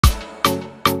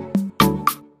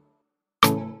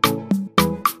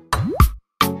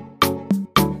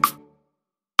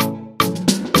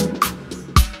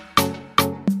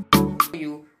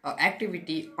you an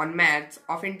activity on maths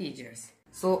of integers.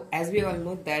 So as we all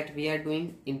know that we are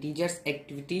doing integers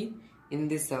activity in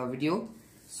this video.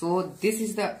 So this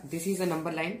is a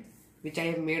number line which I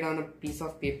have made on a piece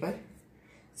of paper.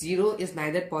 0 is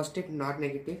neither positive nor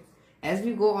negative. As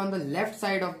we go on the left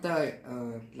side of the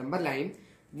number line,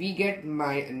 we get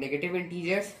my negative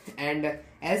integers, and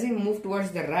as we move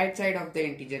towards the right side of the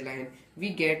integer line, we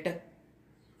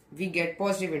get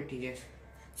positive integers.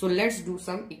 So let's do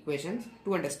some equations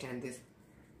to understand this.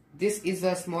 This is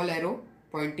a small arrow,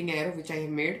 pointing arrow, which I have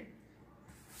made.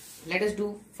 Let us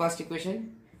do first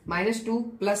equation.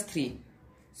 -2 plus 3.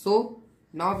 So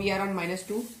now we are on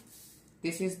 -2.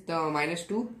 This is the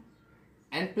 -2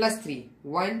 and plus 3.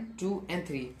 1, 2 and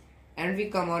 3. And we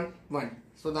come on 1.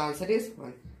 So the answer is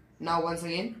 1. Now once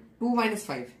again 2 minus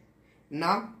 5.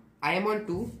 Now I am on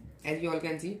 2. As you all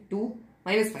can see, 2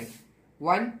 minus 5.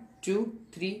 1, 2,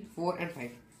 3, 4 and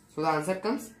 5. So the answer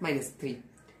comes -3.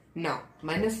 Now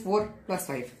 -4 plus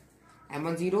 5. I am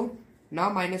on 0. Now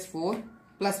 -4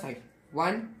 plus 5.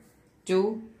 1, 2,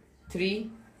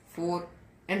 3, 4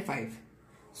 and 5.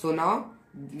 So now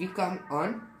we come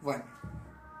on 1.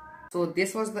 So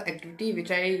this was the activity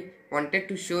which I wanted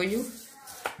to show you.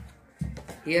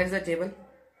 Here's the table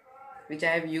which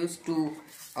I have used to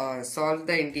solve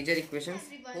the integer equations.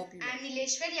 Everyone, I am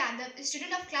Nileshwar Yadav,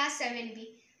 student of class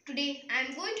 7B. Today I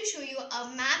am going to show you a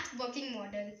math working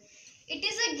model. It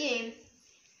is a game.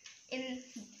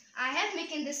 I have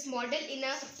making this model in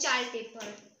a chart paper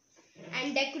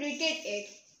and decorated it.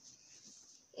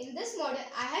 In this model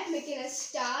I have making a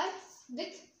star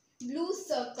with blue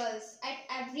circles at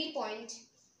every point.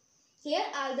 Here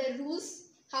are the rules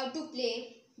how to play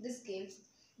this game.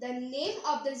 The name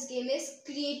of this game is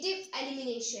creative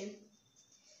elimination.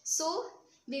 So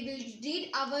we will read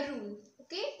our rule.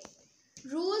 Okay?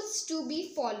 Rules to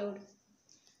be followed.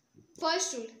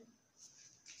 First rule.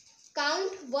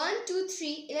 Count 1, 2,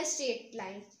 3 in a straight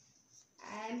line.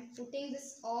 I am putting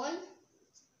this all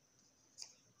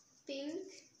pink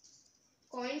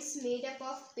coins made up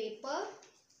of paper.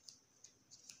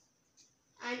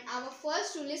 And our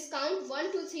first rule is count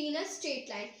 1, 2, 3 in a straight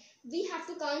line. We have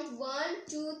to count 1,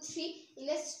 2, 3 in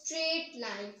a straight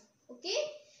line. Okay?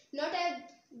 Not at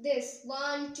this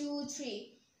 1, 2,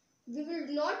 3. We will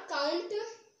not count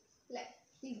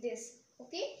like this.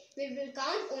 Okay? We will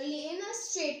count only in a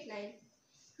straight line.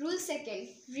 Rule second.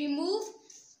 Remove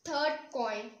third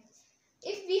coin.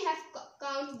 If we have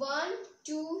count 1,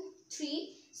 2,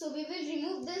 3. So we will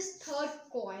remove this third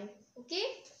coin. Okay?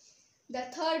 The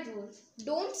third rule.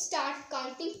 Don't start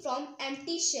counting from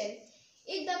empty shell.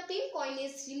 If the pink coin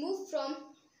is removed from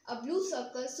a blue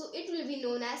circle, so it will be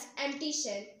known as empty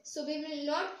shell. So we will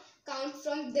not count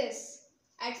from this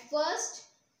at first,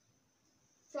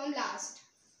 from last.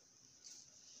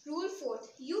 Rule 4.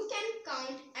 You can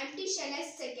count empty shell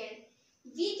as second.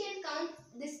 We can count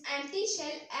this empty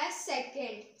shell as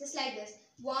second. Just like this.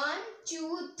 1,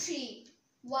 2, 3.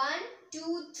 1,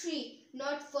 2, 3.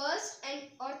 Not first and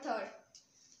or third.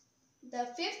 The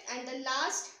fifth and the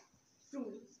last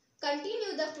rule.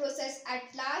 Continue the process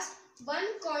at last.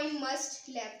 One coin must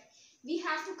left. We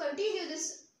have to continue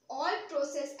this all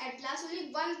process at last.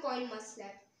 Only one coin must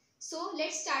left. So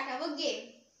let's start our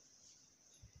game.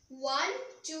 1,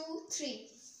 2, 3.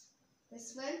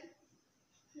 This one.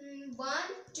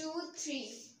 1, 2,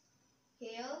 3.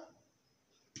 Here.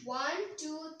 1,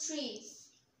 2, 3.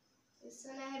 This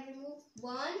one I have removed.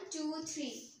 1, 2,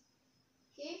 3.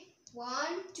 Okay.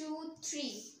 1, 2,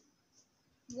 3.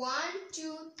 1,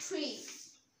 2, 3.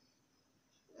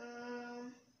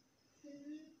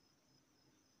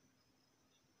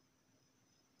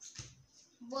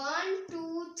 1,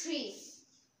 2, 3.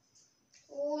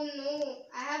 Oh no,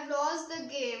 I have lost the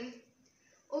game.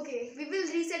 Okay, we will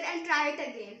reset and try it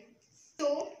again.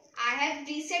 So, I have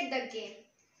reset the game.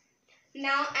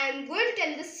 Now, I am going to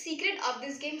tell the secret of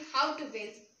this game, how to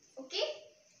win. Okay?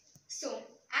 So,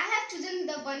 I have chosen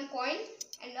the 1 coin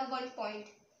and a 1 point.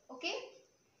 Okay?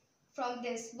 From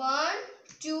this 1,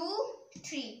 2,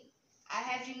 3. I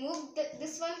have removed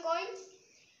this 1 coin.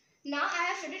 Now I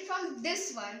have started from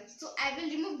this one. So I will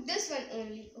remove this one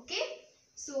only. Okay?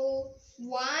 So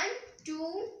 1,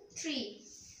 2, 3.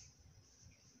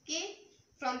 Okay?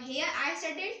 From here I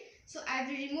started. So I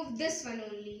will remove this one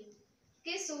only.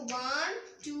 Okay? So 1,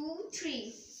 2,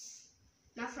 3.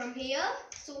 Now from here.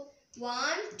 So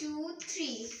 1, 2,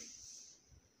 3.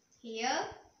 Here.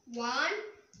 1,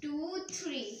 2,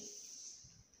 3.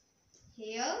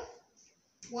 Here.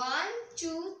 1,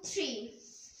 2, 3.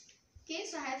 Okay,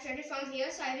 so I have started from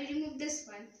here, so I will remove this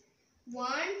one.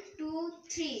 1, 2,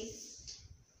 3.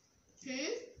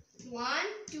 1,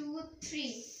 2,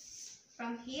 3.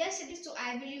 from here started, so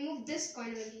I will remove this coin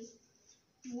only.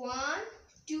 1,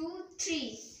 2,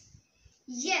 3.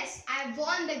 Yes, I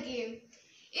won the game.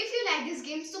 If you like this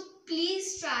game, so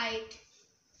please try it.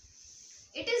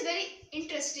 It is very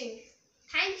interesting.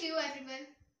 Thank you everyone.